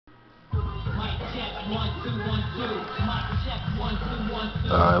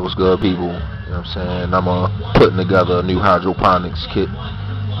Alright, what's good, people? You know what I'm saying? I'm putting together a new hydroponics kit. You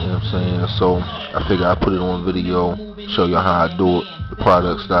know what I'm saying? So I figure I put it on video, show you how I do it, the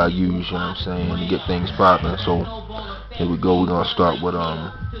products that I use, you know what I'm saying, to get things popping. So here we go. We're gonna start with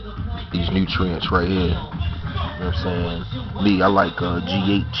these nutrients right here. You know what I'm saying? Me, I like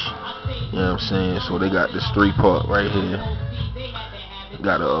GH. You know what I'm saying? So they got this 3-part right here.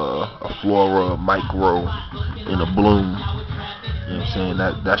 Got a flora, micro, and a bloom. You know what I'm saying?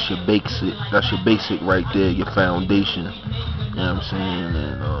 That's your basic. That's your basic right there, your foundation. You know what I'm saying?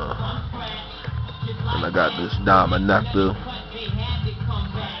 And I got this diamond nectar,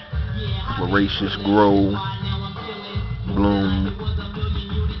 voracious grow, bloom.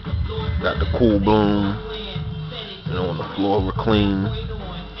 Got the cool bloom. You know, on the flora clean.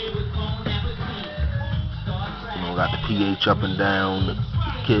 You know, got the pH up and down, the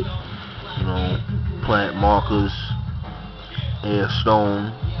kit. You know, plant markers, air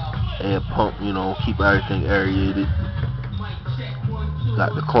stone, air pump, you know, keep everything aerated.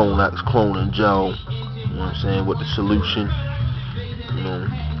 Got the Clonex cloning gel, you know what I'm saying, with the solution. You know,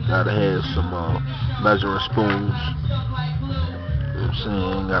 gotta have some measuring spoons. You know what I'm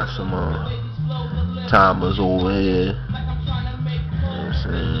saying, got some timers over here. You know what I'm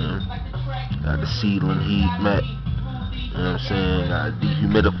saying, got the seedling heat mat. You know what I'm saying, got a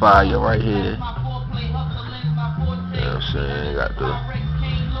dehumidifier right here. You know what I'm saying, got the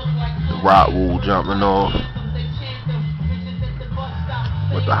rock wool jumping off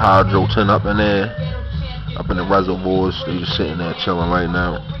with the hydro tin up in there, up in the reservoirs. They just sitting there chilling right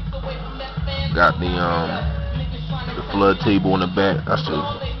now. Got the flood table in the back. That's the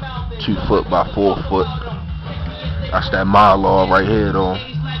 2 foot by 4 foot. That's that mylar right here though.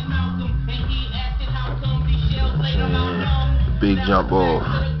 You know what I'm saying, big jump off.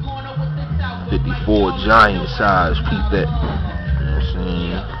 54 giant size, peep that. You know what I'm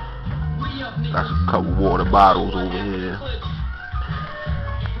saying? Got a couple water bottles over here. You know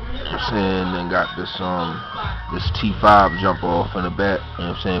what I'm saying? Then got this T5 jump off in the back. You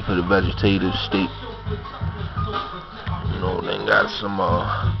know what I'm saying? For the vegetative state. You know, then got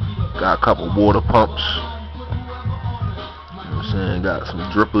got a couple water pumps. You know what I'm saying? Got some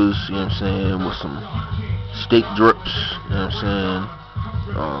drippers. You know what I'm saying? With some steak drips. You know what I'm saying?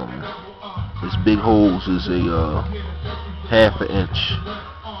 This big hose is a ½ inch.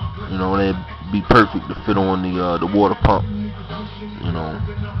 You know, that'd be perfect to fit on the water pump. You know,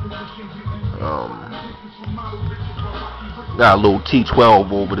 got a little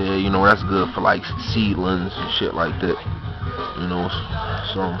T12 over there. You know, that's good for like seedlings and shit like that. You know,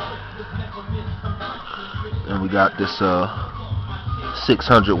 so and we got this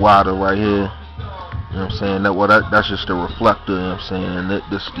 600 water right here. You know what I'm saying? That's just a reflector. You know what I'm saying?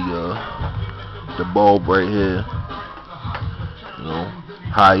 This the bulb right here. You know,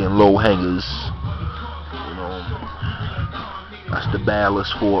 high and low hangers. You know, that's the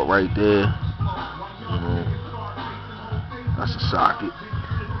ballast for it right there. You know, that's a socket.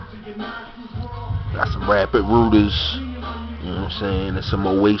 Got some rapid rooters. You know what I'm saying? And some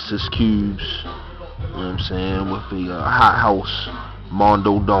Oasis cubes. You know what I'm saying? With the hot house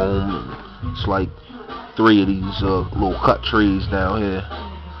Mondo dome. And it's like 3 of these little cut trees down here.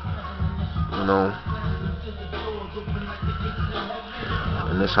 You know,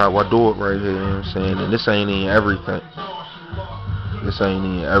 and that's how I do it right here. You know what I'm saying? And this ain't even everything. This ain't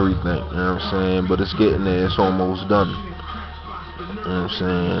even everything. You know what I'm saying? But it's getting there. It's almost done. You know what I'm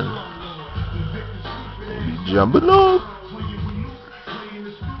saying? Be jumping up.